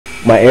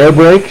my air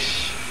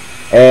brakes,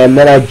 and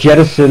then I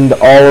jettisoned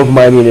all of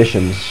my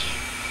munitions.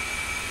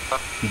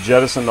 You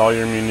jettisoned all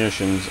your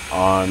munitions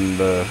on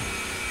the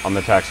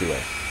taxiway.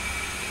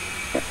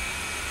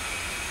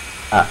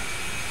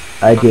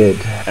 I did.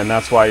 And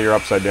that's why you're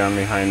upside down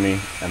behind me,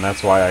 and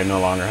that's why I no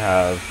longer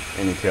have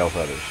any tail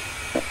feathers.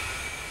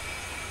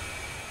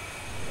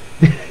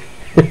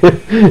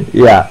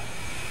 Yeah.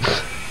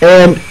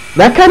 And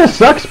that kind of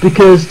sucks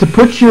because to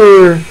put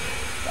your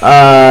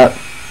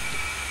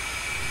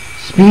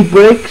speed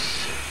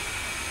brakes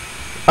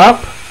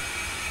up,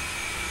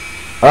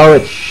 oh,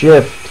 it's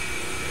shift.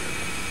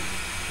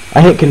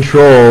 I hit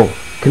control.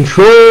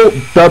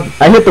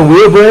 I hit the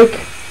wheel brake,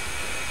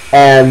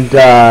 and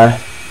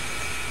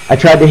I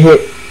tried to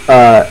hit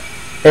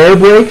air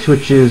brakes,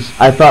 which is,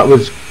 I thought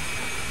was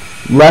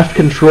left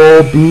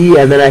control B,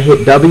 and then I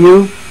hit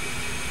W.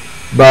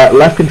 But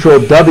left control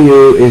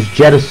W is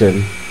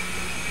jettison,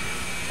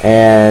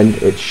 and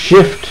it's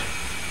shift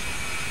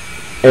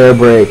air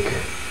brake,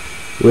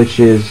 which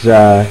is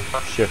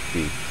shift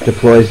B.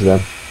 Deploys them.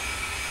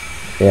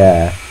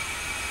 Yeah.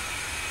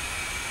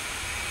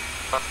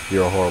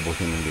 You're a horrible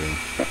human being.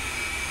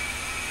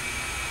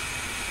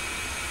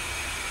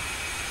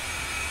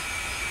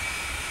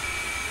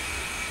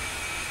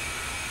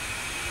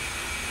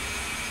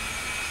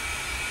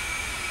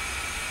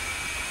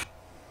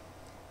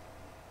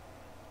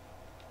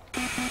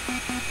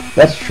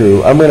 That's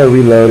true. I'm gonna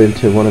reload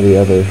into one of the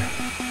other.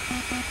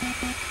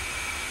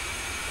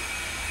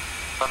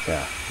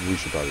 Yeah, we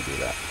should probably do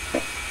that.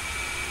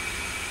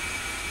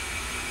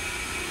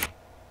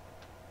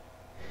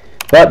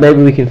 But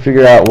maybe we can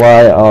figure out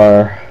why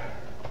our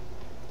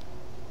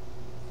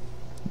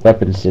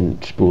weapons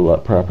didn't spool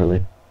up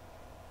properly.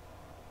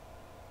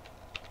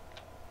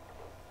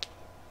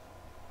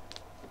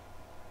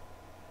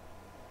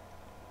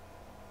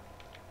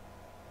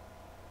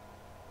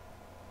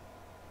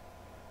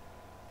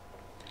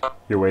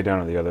 You're way down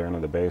at the other end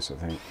of the base, I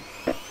think.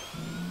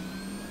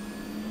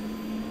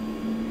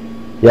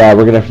 Yeah,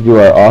 we're gonna have to do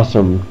our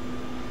awesome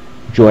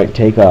joint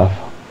takeoff.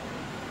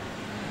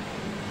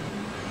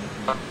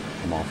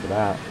 I'm all for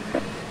that.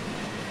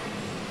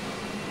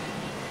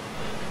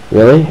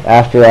 Really?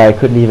 After I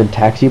couldn't even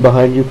taxi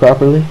behind you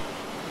properly?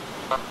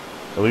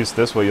 At least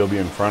this way you'll be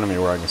in front of me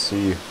where I can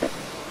see you.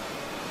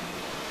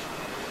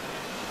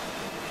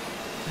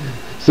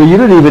 So you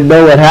didn't even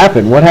know what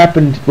happened. What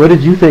happened? What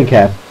did you think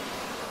happened?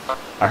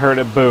 I heard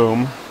it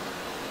boom,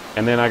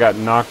 and then I got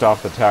knocked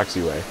off the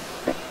taxiway.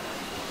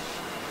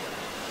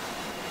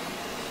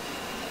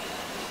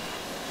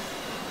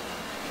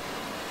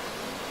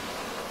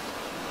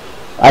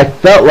 I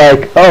felt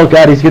like, oh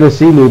god, he's gonna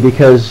see me,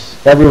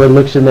 because everyone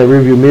looks in their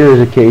rearview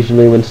mirrors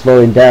occasionally when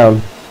slowing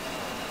down.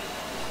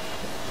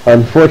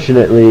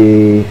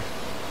 Unfortunately,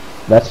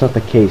 that's not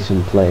the case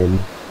in plane.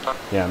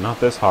 Yeah, not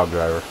this hog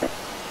driver.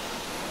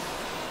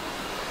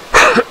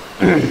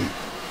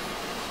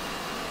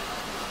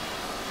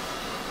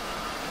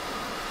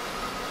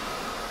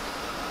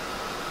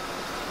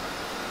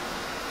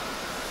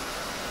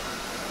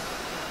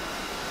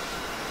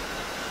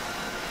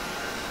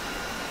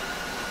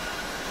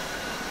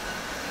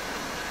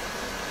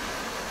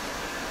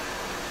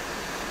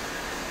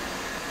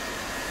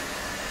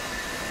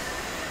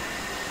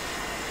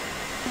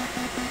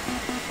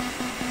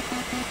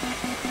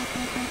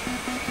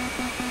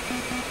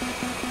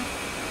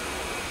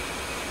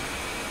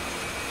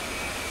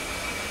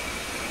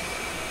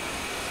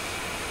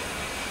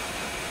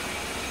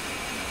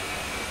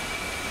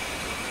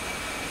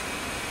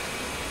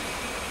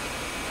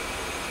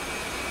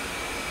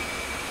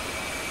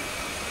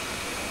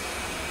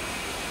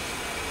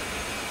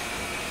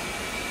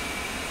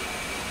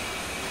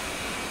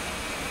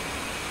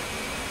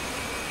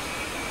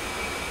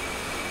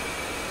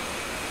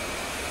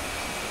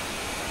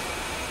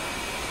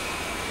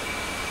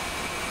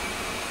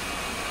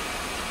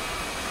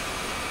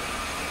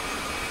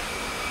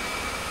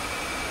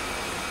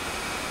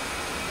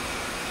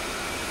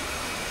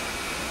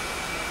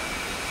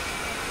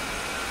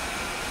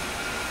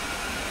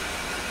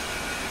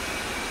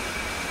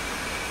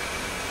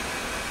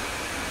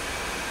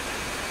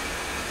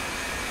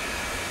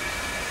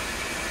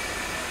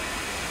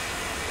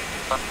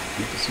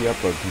 DCS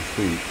upload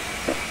complete.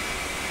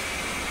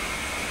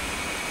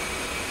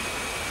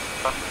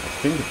 I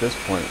think at this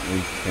point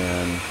we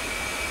can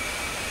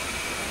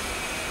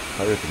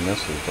fire the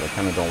missiles, but I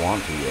kind of don't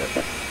want to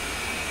yet.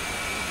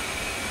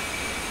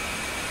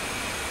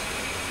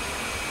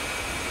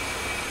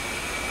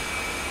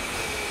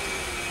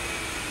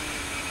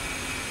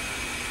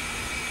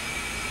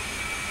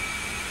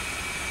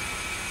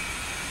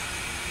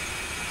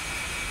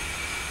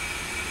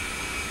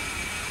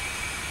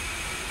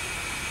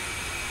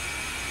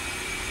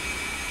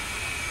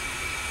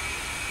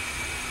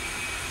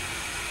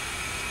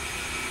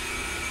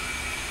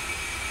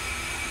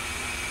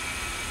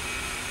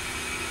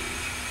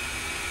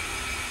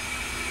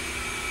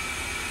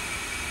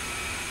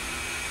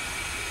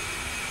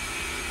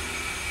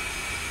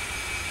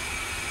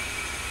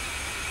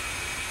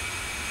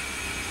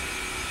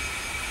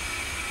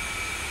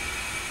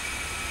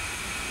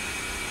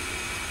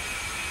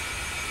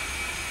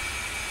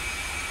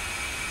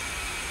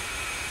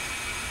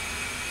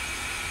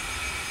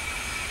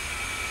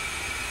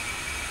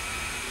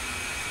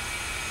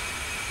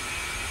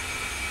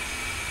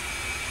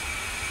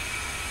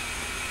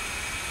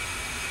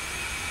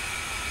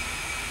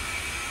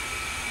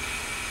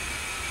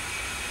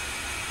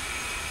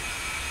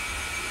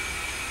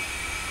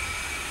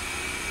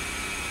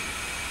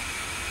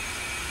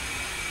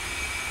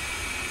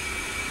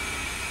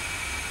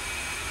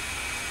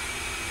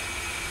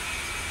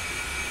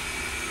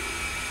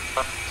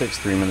 Takes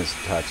 3 minutes to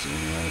taxi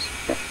anyways.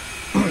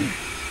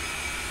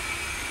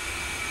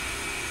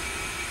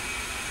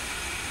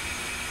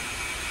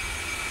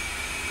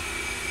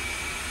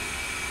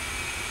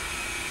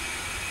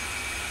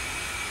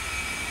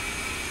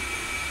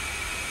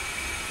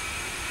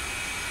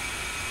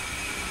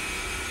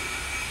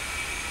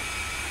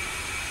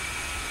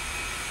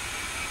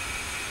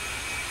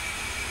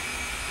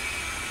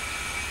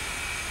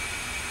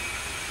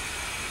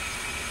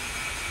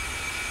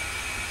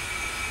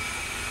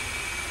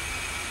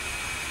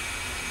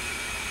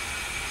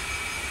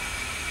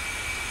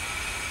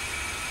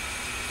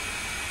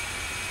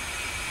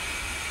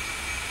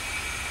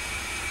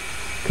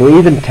 Can we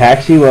even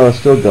taxi while it's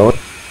still going?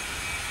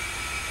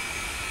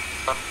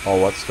 Oh,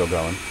 what's still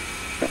going?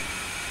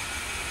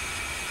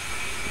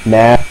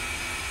 Map.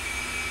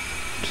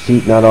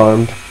 Seat not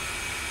armed.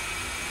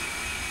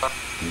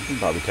 You can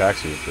probably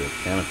taxi with the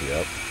canopy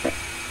up.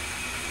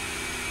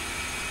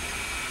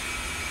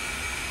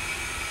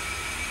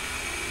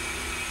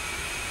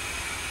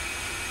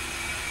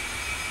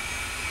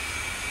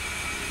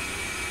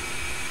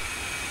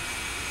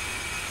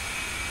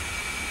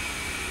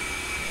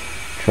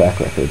 Track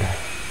record.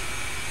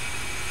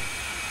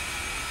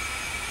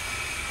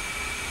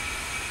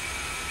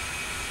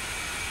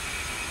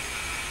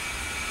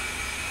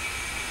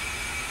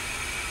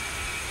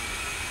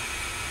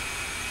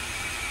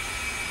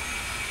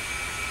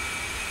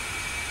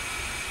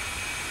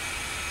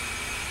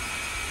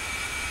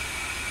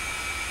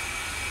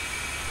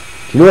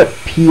 Do you know what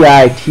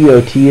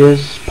PITOT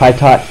is?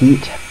 Pitot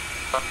heat?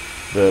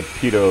 The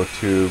pitot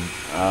tube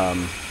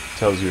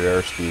tells you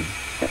your airspeed.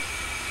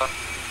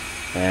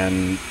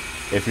 And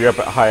if you're up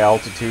at high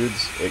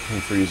altitudes, it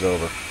can freeze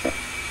over.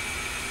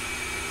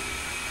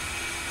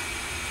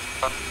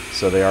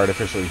 So they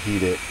artificially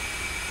heat it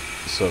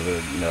so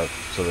that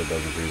so that it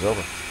doesn't freeze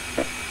over.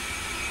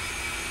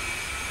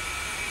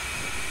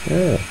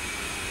 Yeah.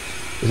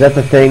 Is that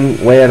the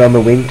thing way out on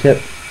the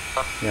wingtip?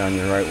 Yeah, on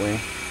your right wing.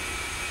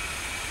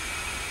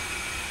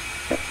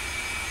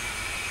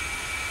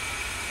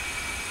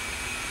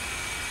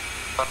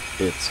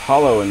 It's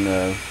hollow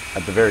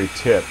at the very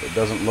tip. It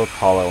doesn't look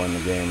hollow in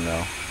the game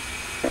though.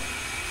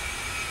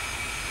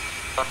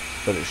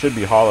 But it should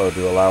be hollow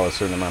to allow a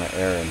certain amount of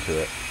air into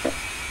it.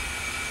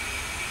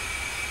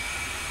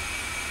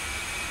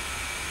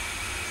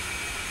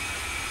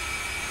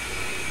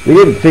 We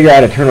didn't figure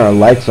out how to turn our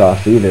lights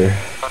off either.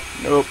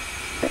 Nope.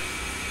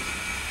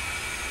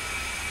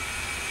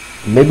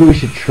 Maybe we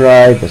should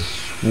try the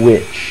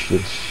switch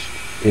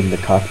that's in the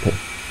cockpit.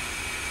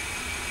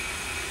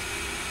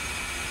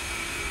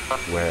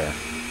 Where?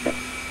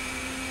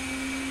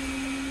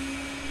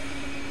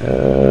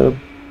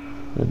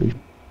 Let me.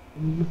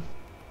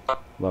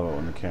 Love it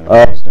when the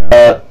camera goes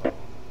down.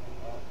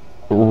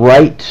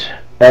 Right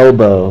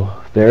elbow,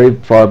 very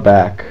far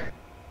back.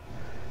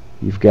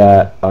 You've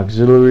got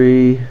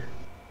auxiliary,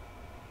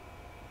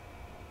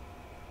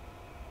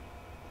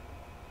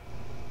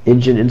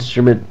 engine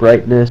instrument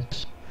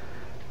brightness,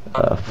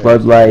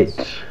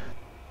 floodlight.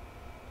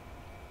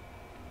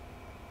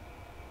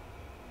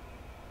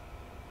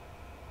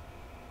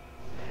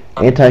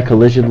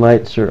 Anti-collision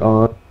lights are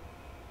on.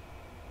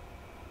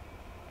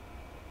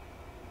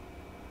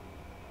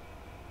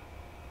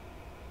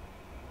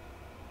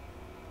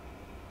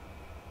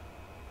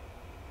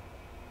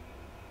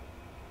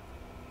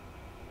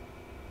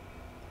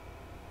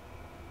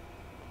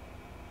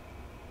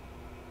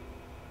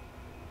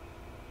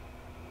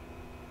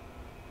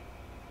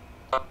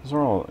 Those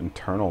are all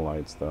internal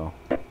lights though.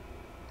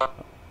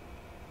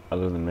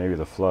 Other than maybe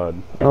the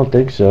flood. I don't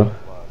think so.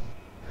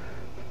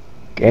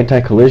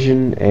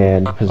 Anti-collision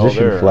and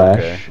position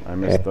flash. Okay. I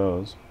missed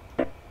those.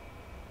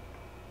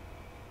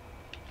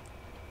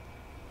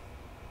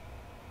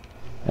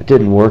 That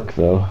didn't work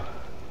though.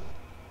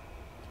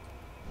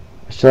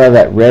 I still have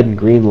that red and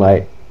green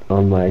light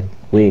on my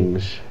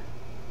wings.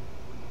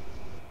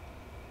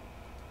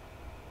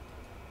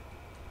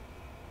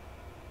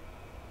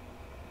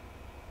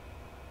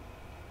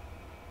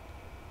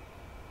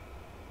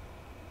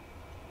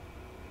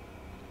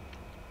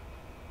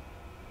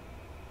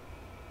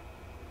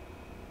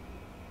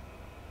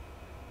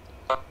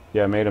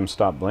 Yeah, I made him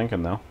stop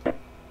blinking though.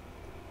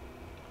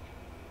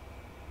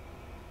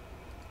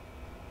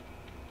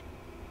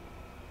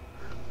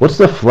 What's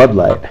the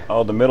floodlight?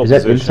 Oh, the middle Is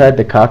that position. inside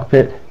the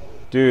cockpit?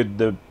 Dude,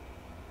 the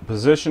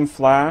position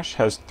flash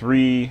has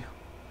three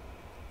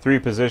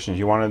positions.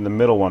 You wanted the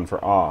middle one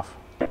for off.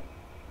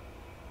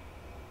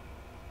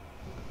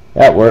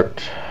 That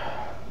worked.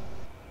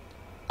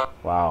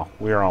 Wow,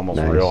 we are almost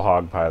Nice. real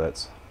hog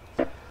pilots.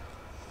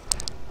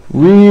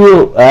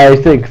 I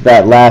think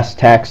that last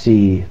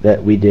taxi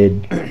that we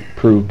did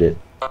proved it.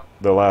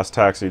 The last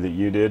taxi that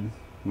you did,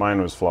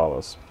 mine was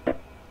flawless.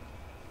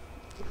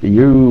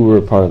 You were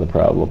part of the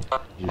problem.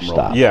 You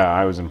stopped. Yeah,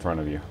 I was in front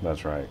of you.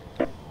 That's right.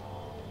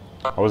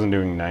 I wasn't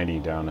doing 90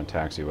 down a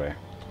taxiway.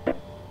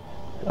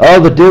 Oh,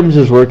 the DIMS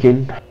is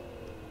working.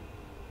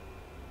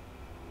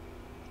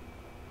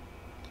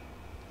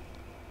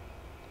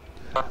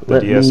 The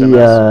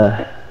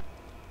DSMS.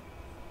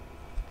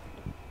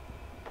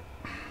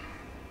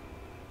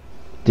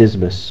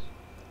 Dismas.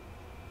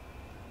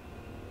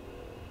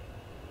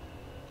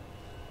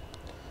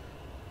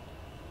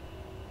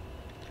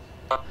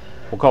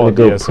 We'll call it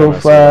Go DSMS.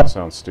 profile. That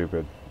sounds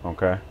stupid.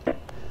 Okay.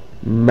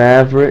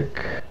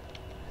 Maverick.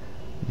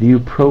 View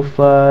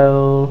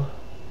profile.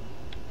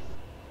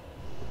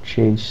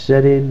 Change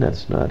setting.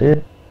 That's not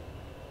it.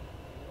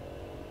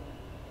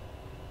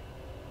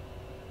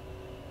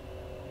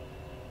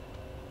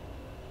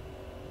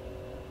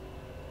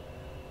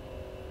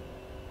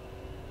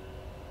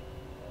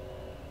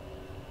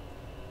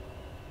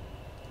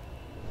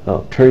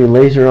 Oh, turning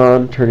laser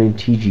on, turning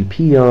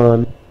TGP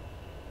on.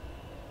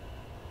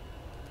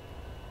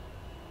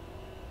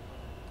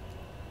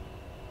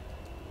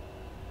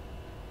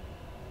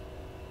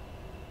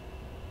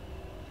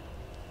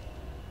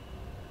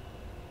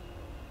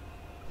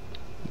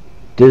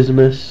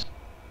 Dismas.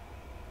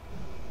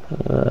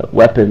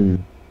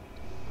 Weapon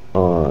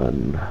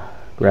on.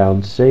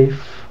 Ground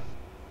safe.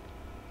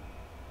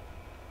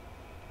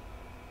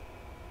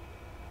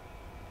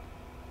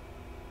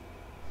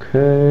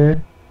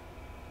 Okay.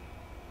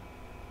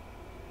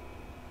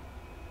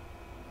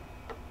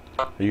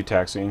 Are you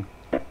taxiing?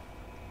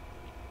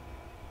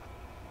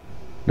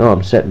 No,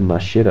 I'm setting my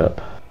shit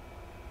up.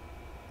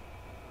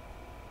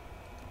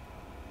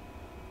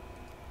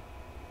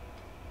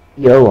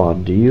 Yo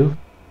on, do you?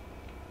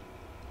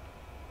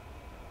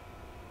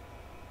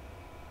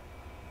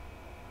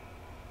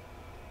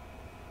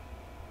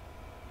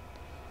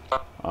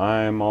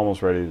 I'm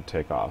almost ready to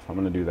take off. I'm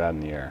going to do that in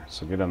the air.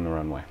 So get on the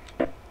runway.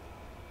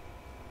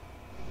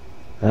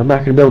 I'm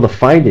not going to be able to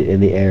find it in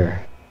the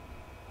air.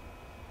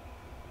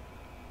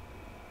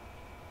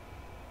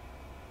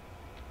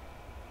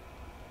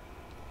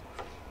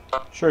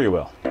 Sure you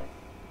will.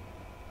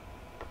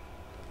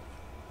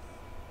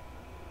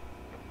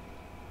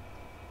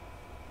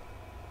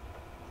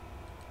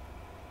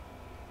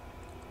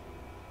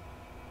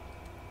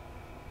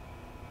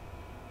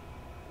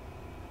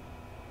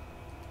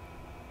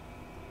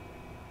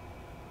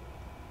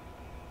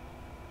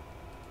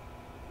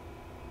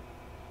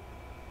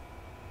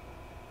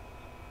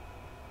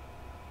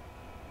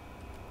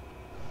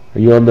 Are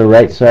you on the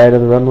right side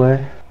of the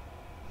runway?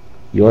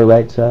 Your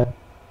right side?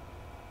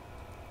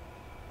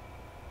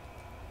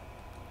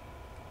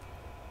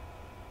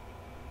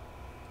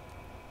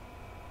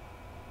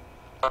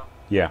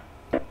 Yeah.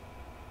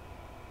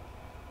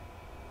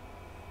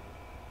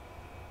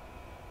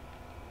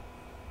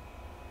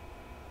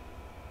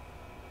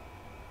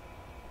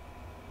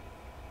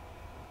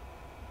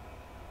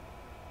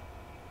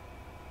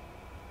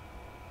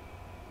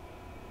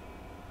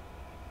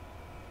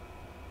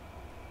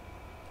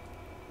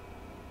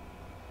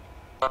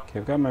 Okay,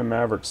 I've got my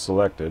Maverick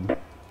selected.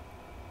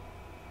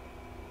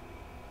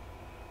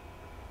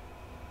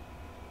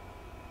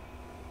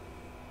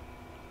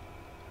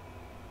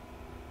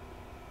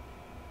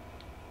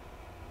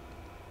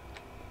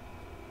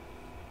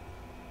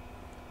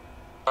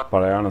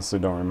 But I honestly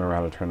don't remember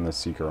how to turn this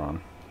seeker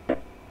on.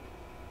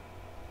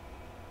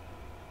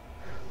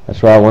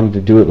 That's why I wanted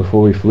to do it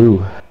before we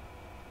flew.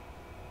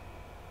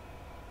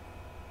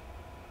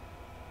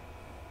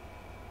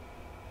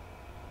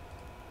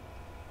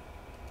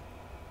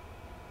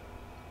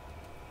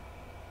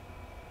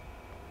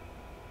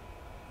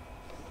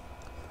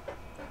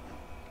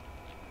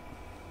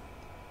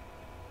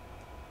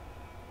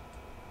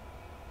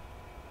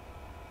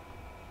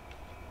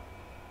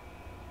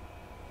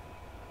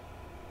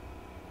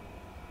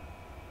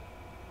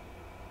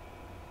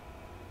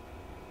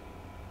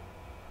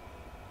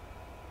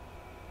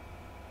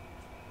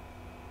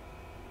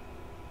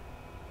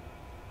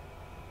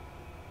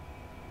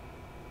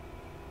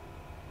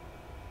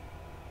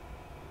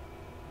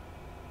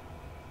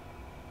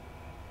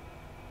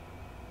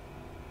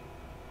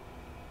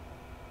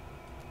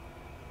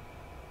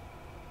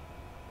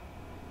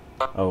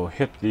 Oh,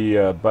 hit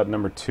the button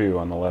number 2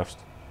 on the left.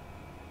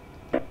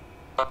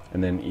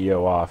 And then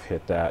EO off,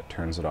 hit that,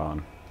 turns it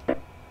on.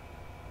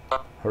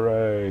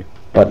 Hooray!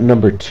 Button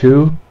number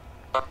 2?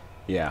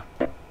 Yeah.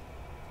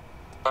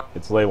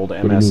 It's labeled do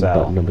you mean, button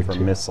MSL number for 2?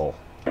 missile.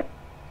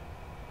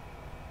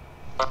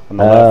 On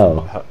the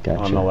left,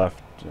 gotcha. on the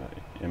left,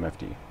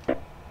 MFD.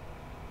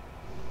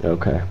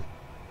 Okay.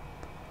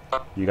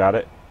 You got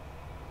it?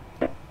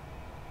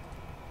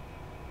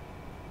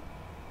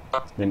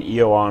 Then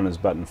EO on is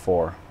button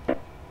 4.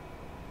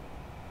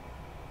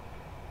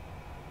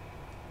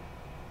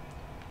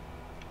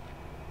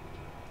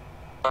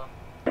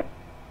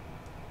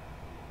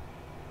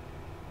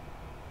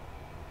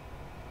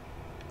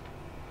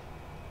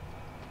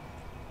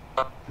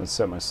 Let's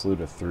set my slew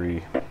to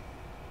 3.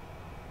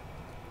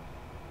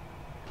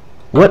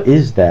 What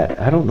is that?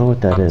 I don't know what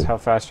that That's is. how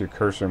fast your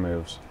cursor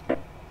moves.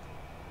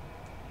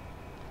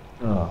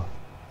 Oh.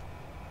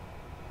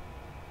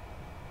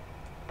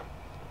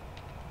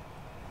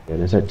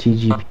 And is that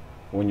TGP?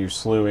 When you're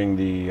slewing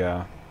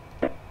the...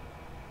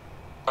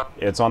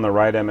 it's on the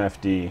right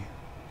MFD.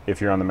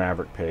 If you're on the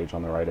Maverick page,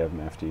 on the right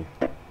MFD.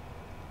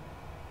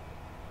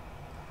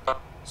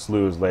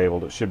 Slew is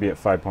labeled. It should be at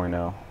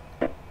 5.0.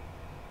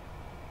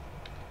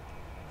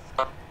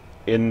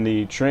 in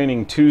the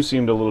training, 2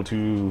 seemed a little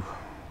too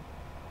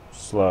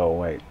slow.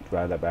 Wait,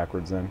 drive that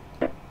backwards then.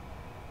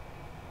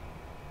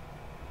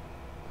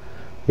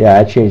 Yeah,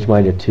 I changed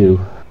mine to 2.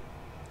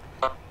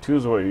 2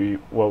 is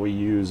what we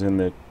use in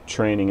the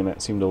training, and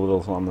that seemed a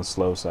little on the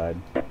slow side.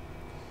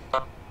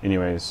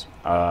 Anyways,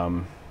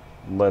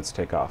 let's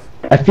take off.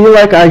 I feel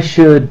like I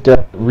should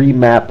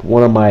remap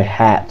one of my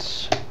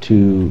hats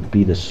to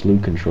be the slew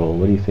control.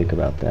 What do you think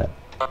about that?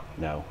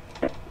 No.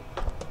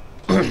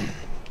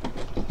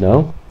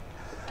 No?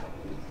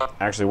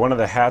 Actually, one of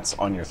the hats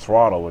on your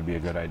throttle would be a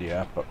good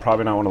idea, but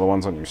probably not one of the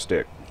ones on your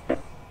stick.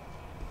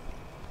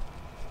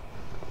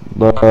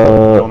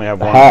 only have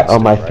The one hat on the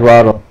on my stick, right?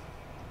 throttle.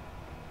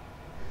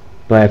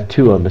 But I have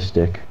 2 on the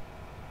stick.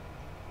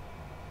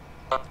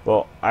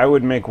 Well, I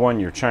would make one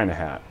your China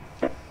hat.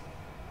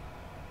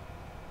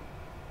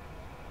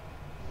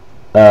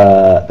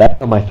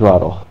 That's on my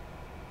throttle.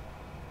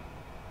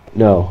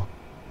 No.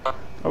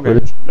 Okay,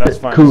 that's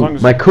fine. As long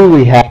as My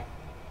coolie hat.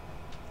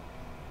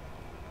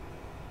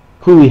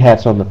 Coolie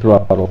hat's on the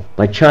throttle.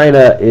 My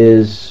China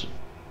is.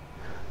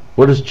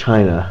 What is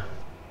China?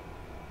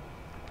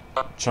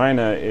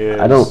 China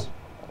is. I don't.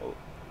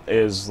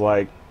 Is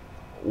like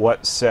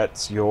what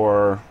sets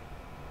your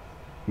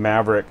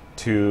Maverick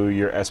to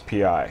your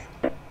SPI.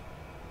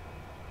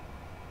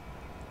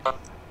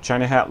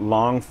 China hat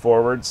long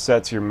forward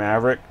sets your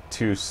Maverick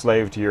to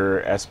slave to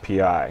your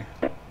SPI,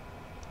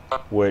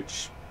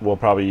 which we'll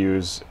probably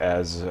use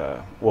as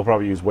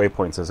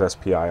waypoints as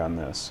SPI on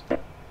this.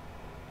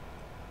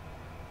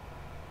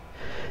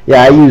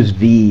 Yeah, I use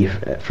V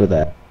for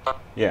that.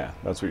 Yeah,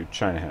 that's what your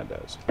China hat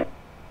does.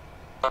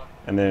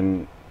 And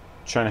then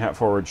China hat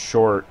forward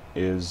short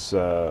is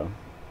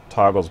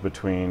toggles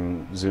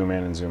between zoom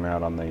in and zoom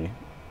out on the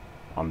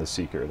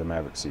Seeker, the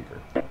Maverick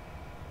Seeker.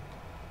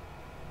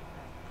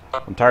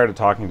 I'm tired of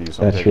talking to you,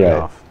 so I'm taking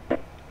off.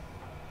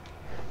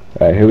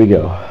 Alright, here we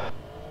go.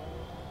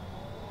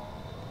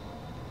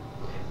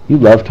 You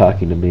love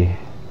talking to me.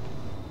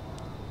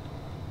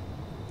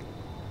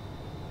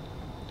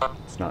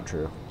 It's not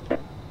true.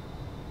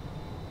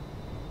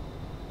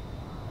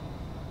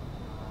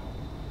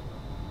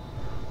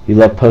 You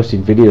love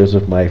posting videos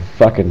of my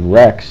fucking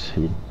wrecks.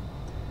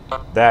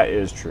 That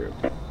is true.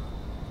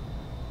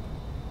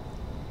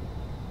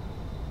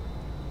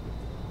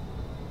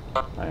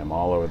 I am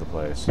all over the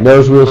place.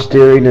 Nose wheel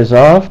steering is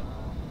off.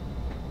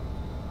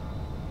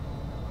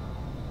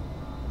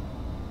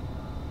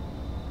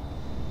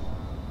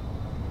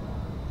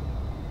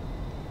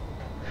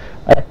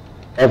 I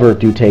never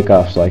do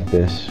takeoffs like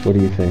this. What do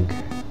you think?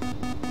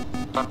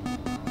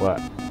 What?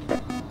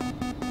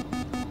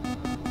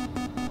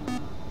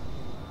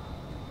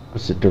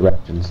 Opposite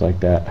directions like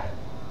that.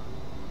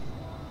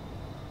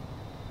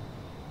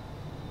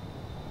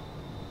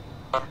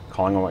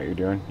 Calling on what you're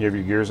doing. You have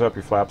your gears up,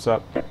 your flaps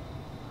up?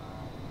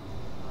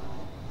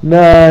 No,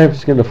 I'm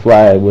just gonna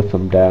fly with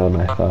them down,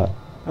 I thought.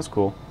 That's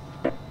cool.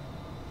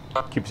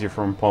 Keeps you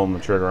from pulling the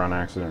trigger on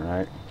accident,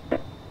 right?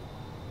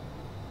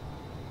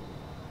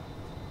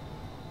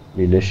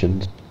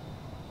 Munitions.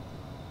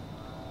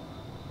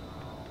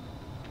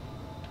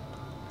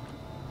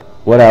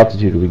 What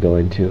altitude are we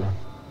going to?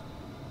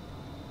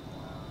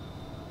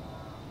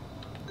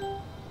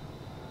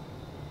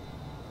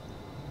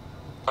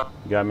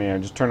 You got me. I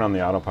just turned on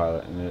the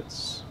autopilot and it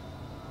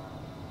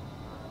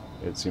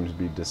seems to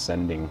be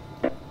descending.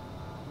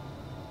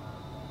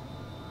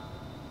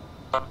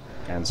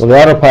 And Well, the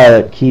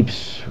autopilot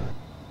keeps...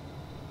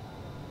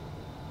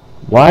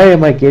 Why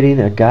am I getting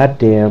a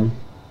goddamn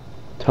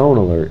tone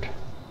alert?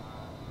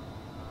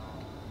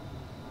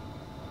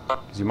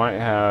 you might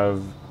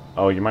have...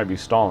 Oh, you might be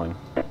stalling.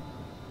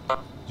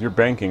 You're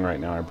banking right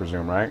now, I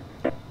presume, right?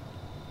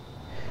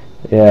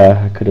 Yeah,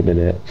 that could have been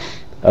it.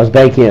 I was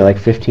banking at like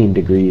 15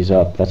 degrees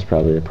up. That's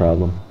probably the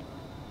problem.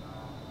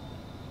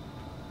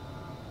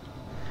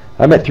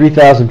 I'm at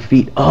 3,000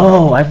 feet.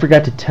 Oh, I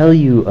forgot to tell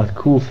you a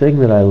cool thing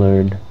that I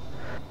learned.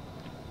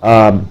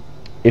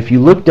 If you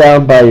look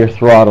down by your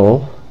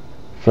throttle,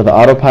 for the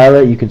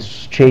autopilot, you can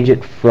change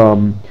it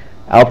from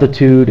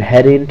altitude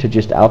heading to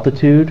just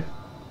altitude.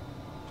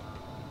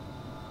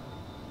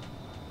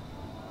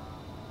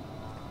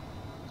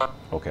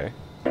 Okay.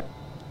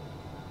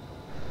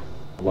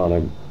 Hold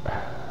on,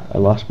 I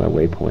lost my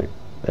waypoint.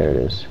 There it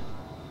is.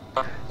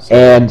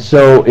 And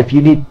so if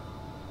you need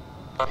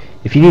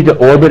to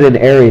orbit an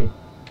area,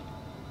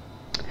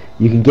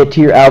 you can get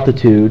to your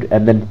altitude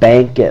and then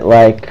bank at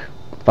like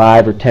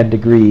 5 or 10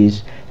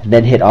 degrees and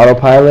then hit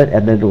autopilot,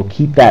 and then it'll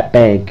keep that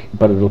bank,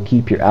 but it'll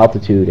keep your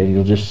altitude, and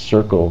you'll just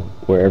circle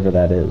wherever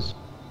that is.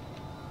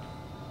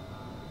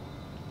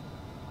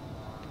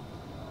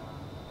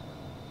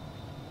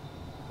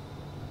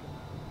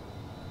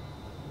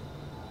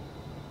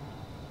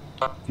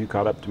 Have you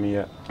caught up to me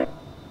yet?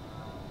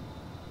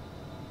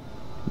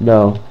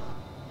 No.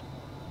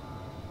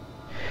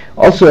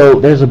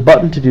 Also, there's a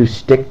button to do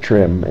stick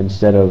trim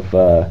instead of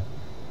the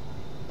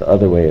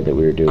other way that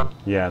we were doing.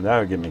 Yeah, that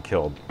would get me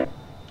killed.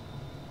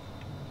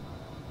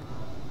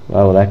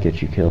 Why will that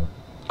get you killed?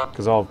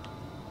 Because I'll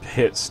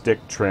hit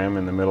stick trim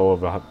in the middle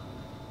of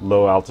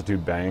low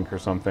altitude bank or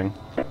something.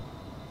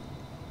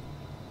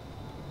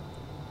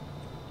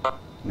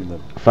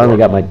 Finally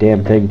got my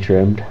damn thing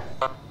trimmed.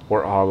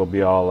 Warthog will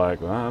be all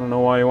like, well, I don't know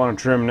why you want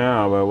to trim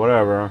now, but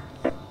whatever.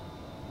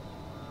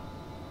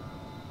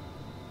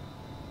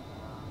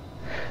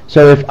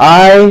 So if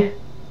I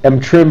am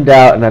trimmed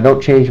out and I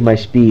don't change my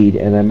speed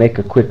and I make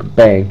a quick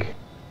bank,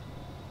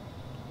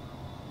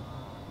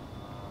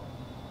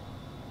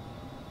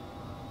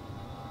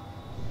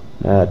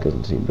 that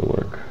doesn't seem to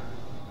work.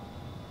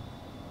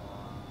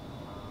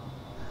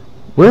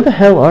 Where the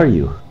hell are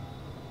you?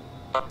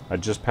 I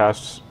just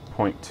passed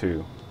point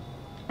 2.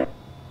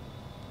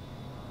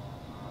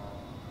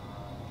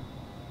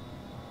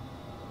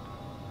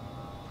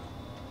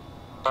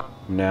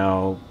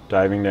 Now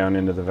diving down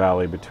into the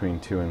valley between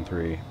 2 and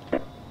 3.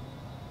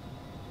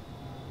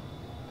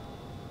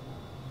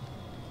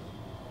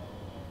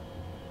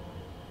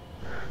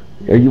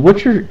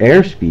 What's your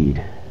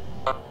airspeed?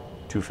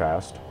 Too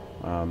fast.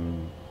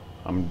 I'm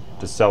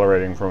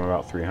decelerating from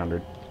about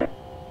 300.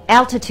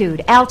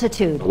 Altitude,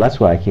 altitude. Well, that's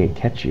why I can't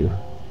catch you.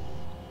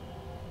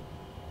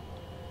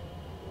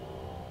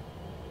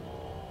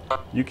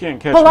 You can't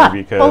catch Pull up,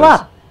 me because pull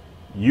up.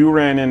 you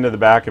ran into the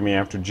back of me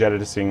after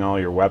jettisoning all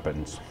your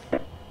weapons.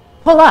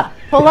 Pull up,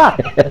 pull up.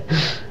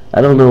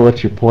 I don't know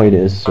what your point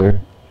is, sir.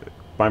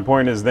 My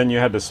point is then you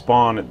had to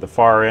spawn at the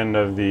far end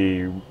of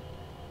the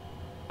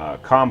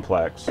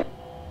complex,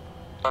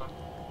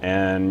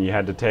 and you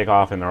had to take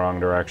off in the wrong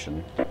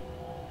direction.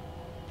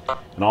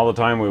 And all the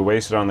time we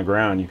wasted on the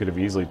ground, you could have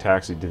easily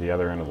taxied to the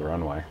other end of the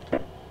runway.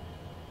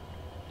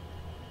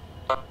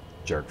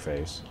 Jerk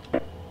face.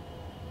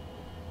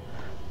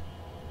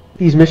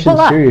 These missions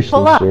seriously,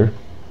 pull up. sir.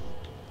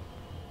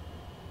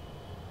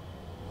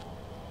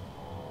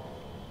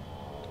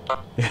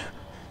 You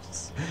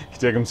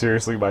take them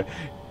seriously by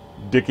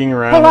dicking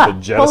around with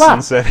the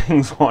jettison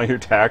settings while you're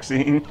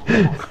taxiing.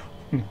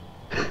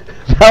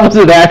 That was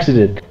an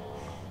accident.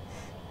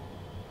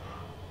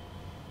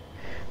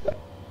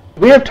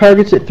 Do we have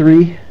targets at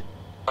 3?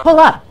 Pull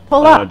up,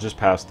 pull up. Just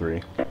past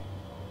 3.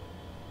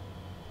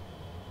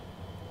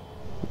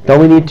 Don't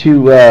we need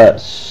to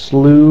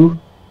slew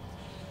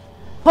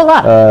Pull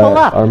up, pull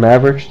up. our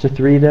Mavericks to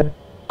 3 then?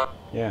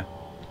 Yeah.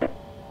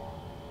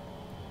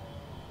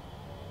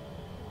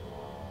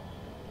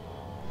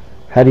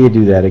 How do you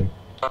do that?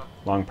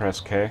 Long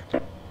press K.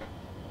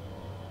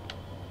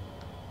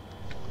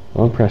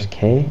 Long press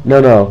K?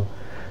 No.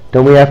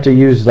 Don't we have to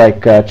use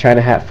like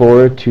China hat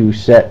forward to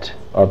set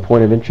our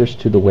point of interest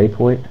to the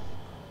waypoint?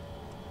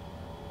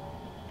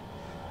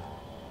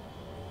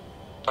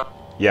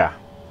 Yeah.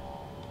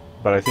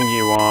 But I think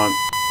you want...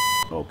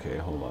 Okay,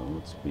 hold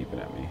on. It's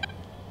beeping at me.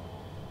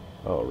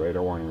 Oh,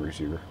 radar warning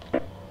receiver.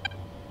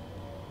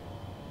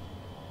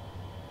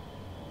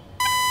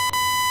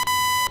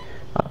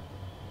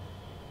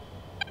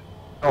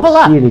 I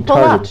don't see any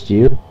targets, do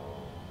you?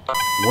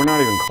 We're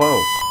not even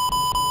close.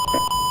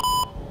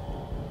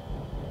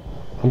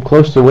 I'm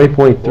close to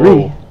waypoint 3.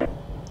 Whoa.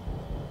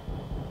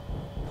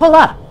 Pull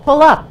up,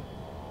 pull up.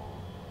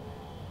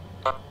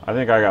 I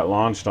think I got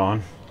launched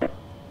on. I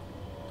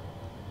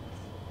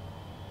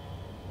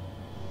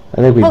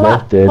think we Pull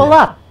both up, did. pull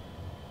up.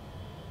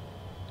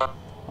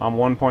 I'm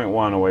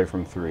 1.1 away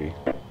from 3.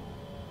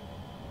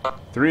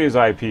 3 is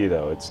IP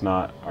though, it's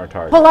not our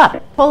target. Pull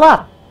up, pull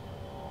up.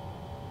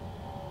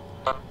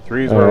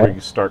 3 is where we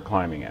start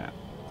climbing at.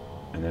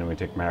 And then we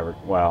take Maverick.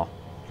 Well,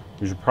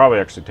 we should probably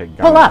actually take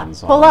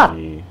guns on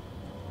the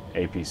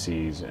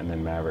APCs and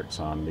then Mavericks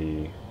on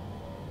the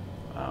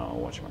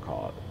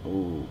whatchamacallit.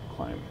 Ooh,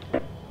 climb.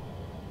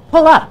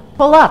 Pull up,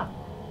 pull up.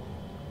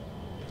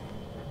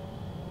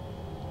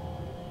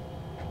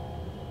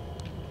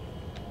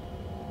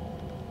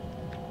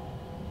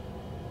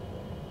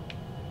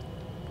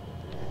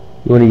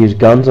 You want to use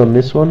guns on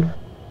this one?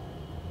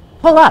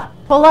 Pull up,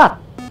 pull up.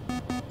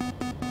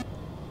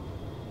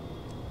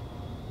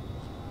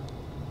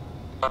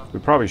 We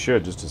probably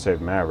should just to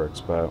save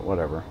Mavericks, but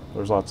whatever.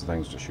 There's lots of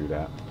things to shoot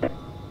at.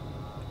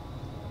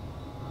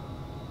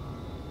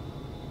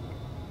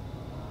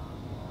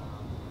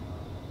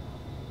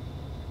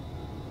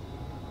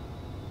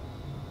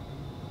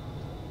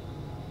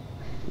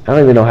 I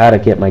don't even know how to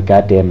get my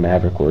goddamn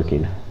Maverick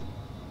working.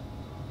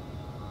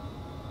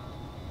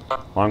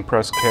 Long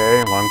press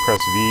K, long press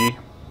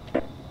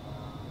V.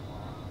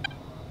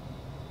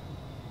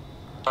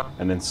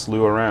 And then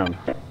slew around.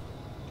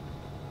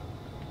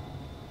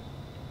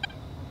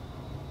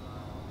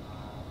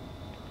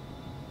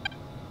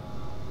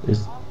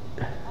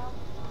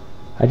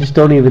 I just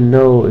don't even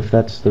know if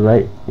that's the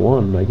right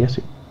one. I guess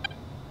it...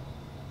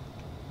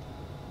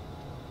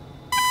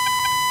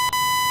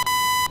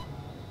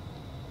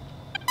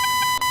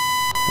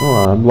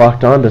 Oh, I'm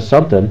locked onto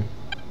something.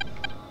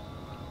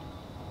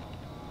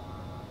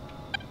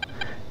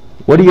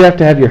 What do you have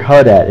to have your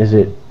HUD at? Is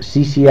it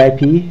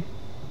CCIP?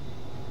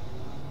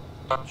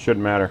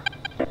 Shouldn't matter.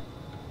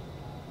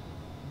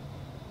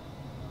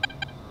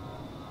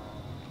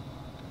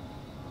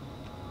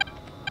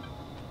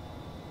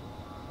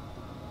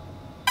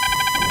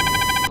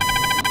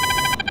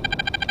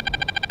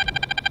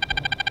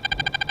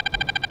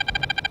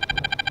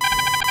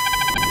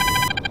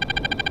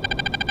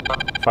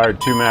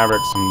 Fired 2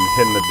 Mavericks and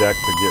hitting the deck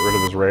to get rid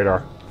of his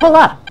radar. Pull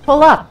up,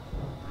 pull up.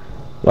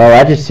 Well,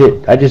 I just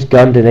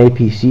gunned an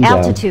APC down.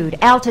 Altitude,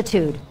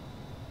 altitude.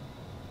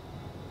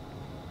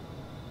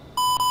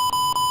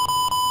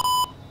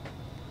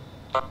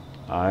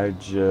 I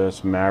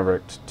just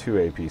Mavericked 2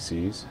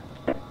 APCs.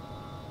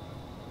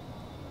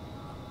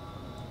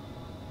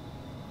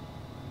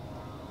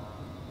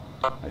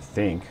 I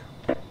think.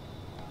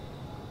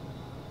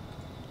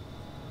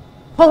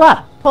 Pull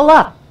up, pull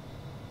up.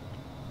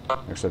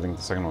 Actually, I think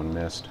the second one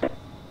missed.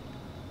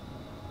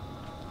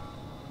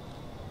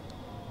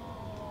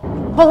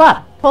 Pull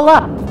up, pull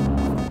up.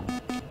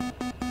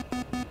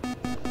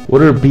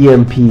 What are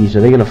BMPs?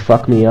 Are they gonna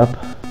fuck me up?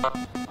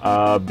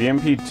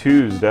 BMP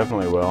 2s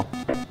definitely will.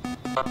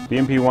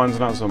 BMP 1s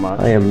not so much.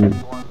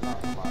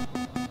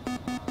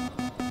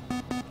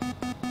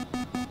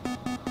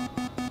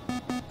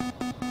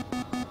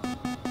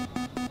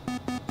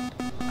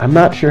 I'm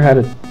not sure how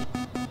to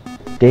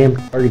damn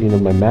targeting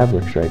of my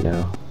Mavericks right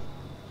now.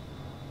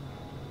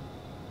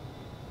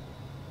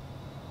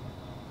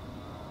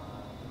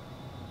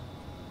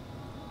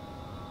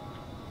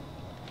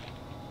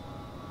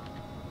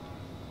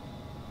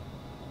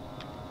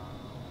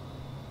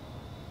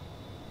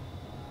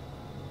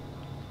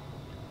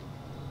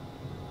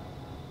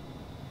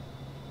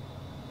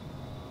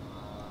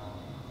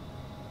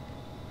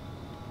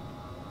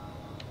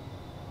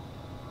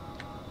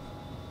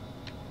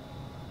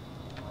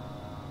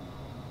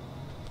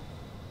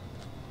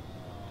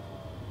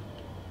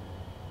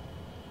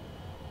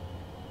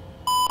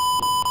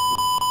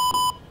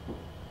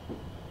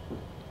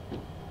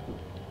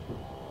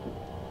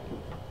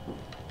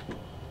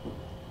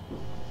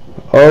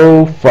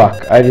 Oh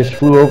fuck, I just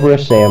flew over a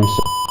Samsung.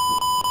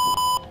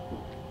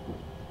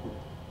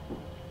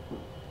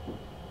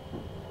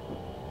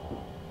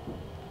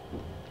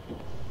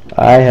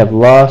 I have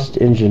lost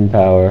engine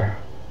power.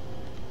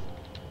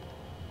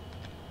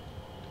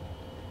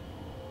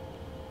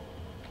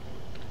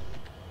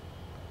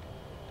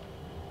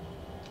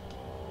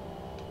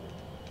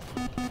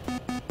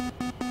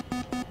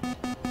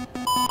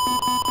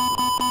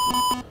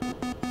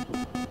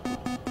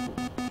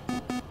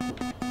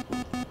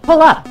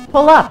 Pull up,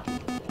 pull up.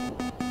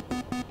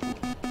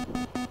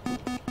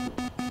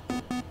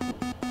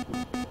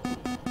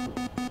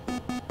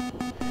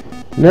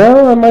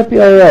 No, I might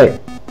be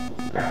alright.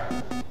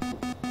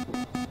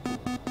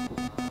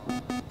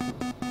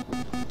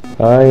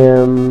 I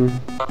am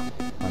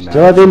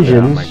still have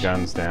engines. My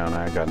gun's down.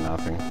 I got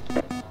nothing.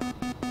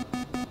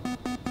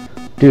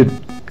 Dude,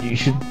 you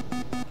should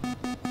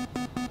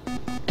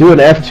do an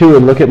F2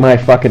 and look at my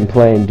fucking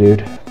plane,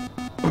 dude.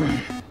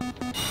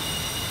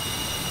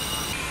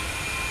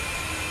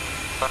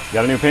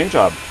 Got a new paint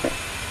job.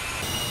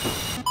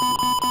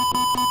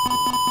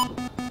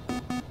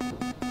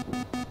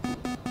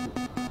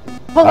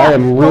 Pull I up,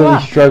 am pull really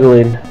up.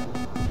 struggling.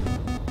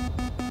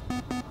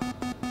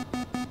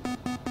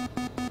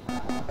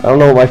 I don't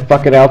know what my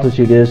fucking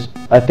altitude is.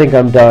 I think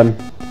I'm done.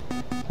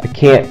 I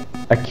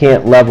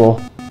can't level.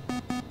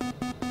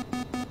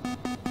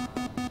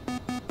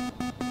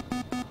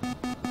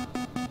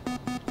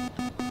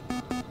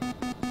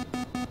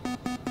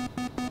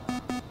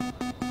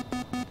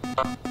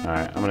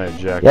 Alright, I'm gonna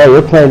eject. Yeah,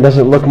 your plane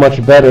doesn't look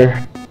much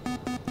better.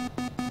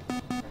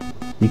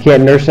 You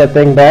can't nurse that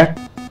thing back?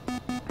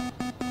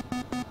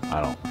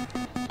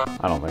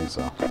 I don't think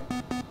so.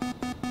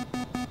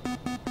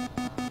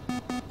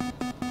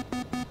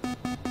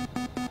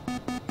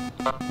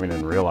 I mean,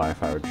 in real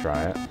life, I would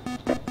try it.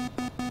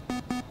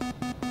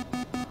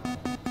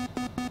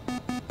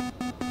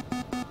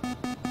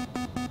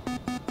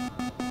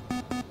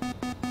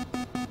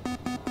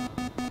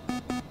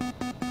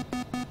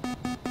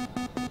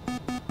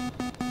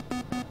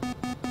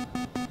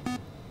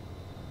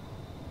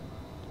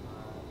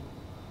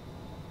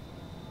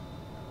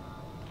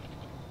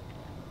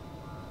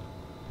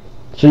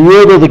 So you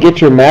were able to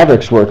get your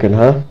Mavericks working,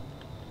 huh?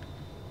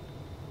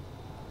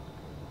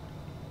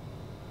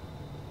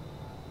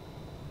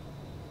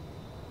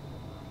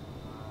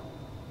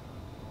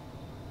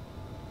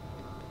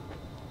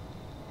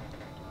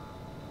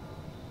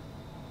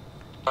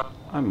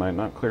 I might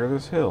not clear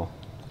this hill.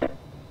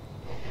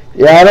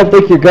 Yeah, I don't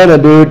think you're gonna,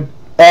 dude.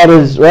 That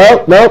is,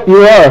 well, nope,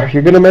 you are.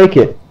 You're gonna make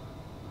it.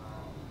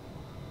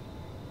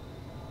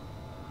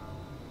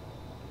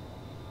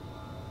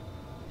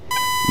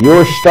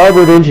 Your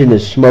starboard engine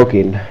is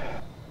smoking. I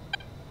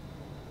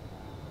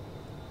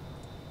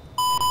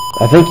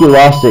think you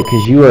lost it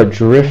because you are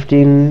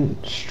drifting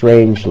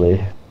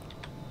strangely.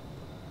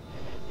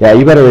 Yeah,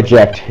 you better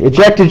eject.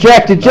 Eject,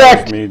 eject,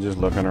 eject! That was me just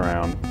looking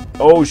around.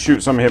 Oh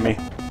shoot, something hit me.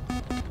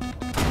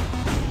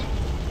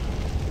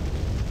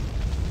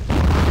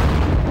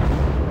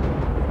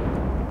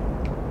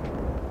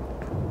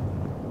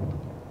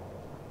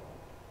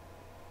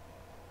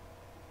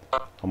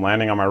 I'm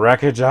landing on my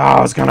wreckage.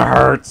 Oh, it's gonna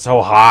hurt.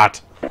 So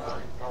hot.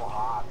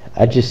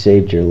 I just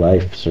saved your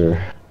life,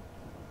 sir.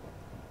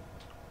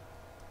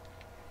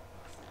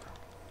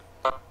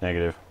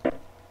 Negative.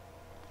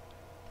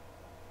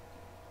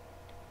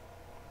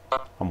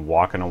 I'm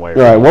walking away.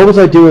 Alright, what was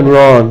I doing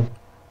wrong?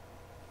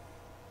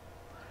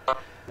 Well,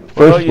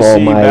 First you of all,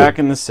 see, my... back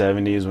in the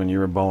 70s when you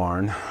were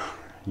born,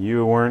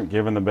 you weren't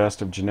given the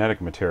best of genetic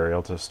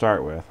material to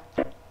start with.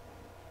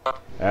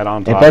 Add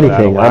on top If of that,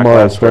 anything, a I'm Arnold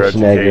lackluster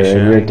Schwarzenegger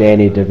and you're education,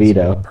 Danny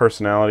DeVito.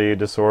 personality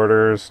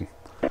disorders.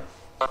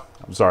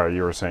 I'm sorry,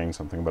 you were saying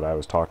something, but I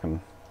was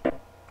talking.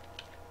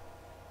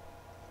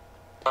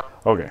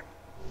 Okay.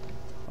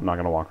 I'm not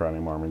going to walk around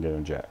anymore. I'm going to get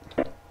in a jet.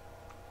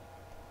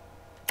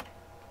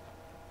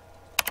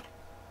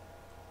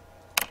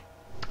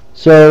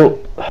 So...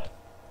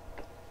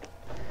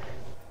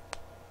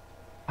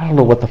 I don't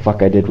know what the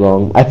fuck I did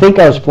wrong. I think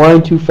I was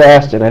flying too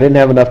fast and I didn't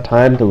have enough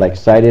time to like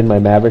sight in my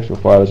Mavericks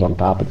before I was on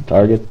top of the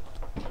target.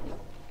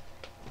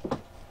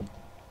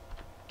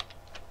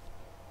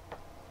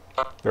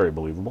 Very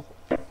believable.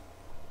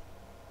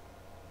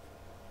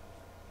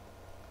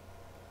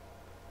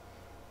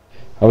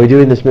 Are we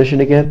doing this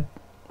mission again?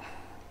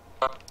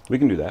 We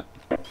can do that.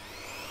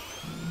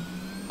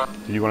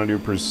 Do you want to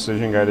do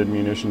precision-guided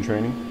munition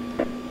training?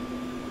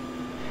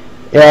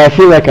 Yeah, I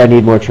feel like I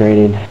need more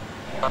training.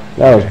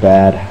 That was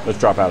bad. Let's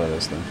drop out of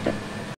this then.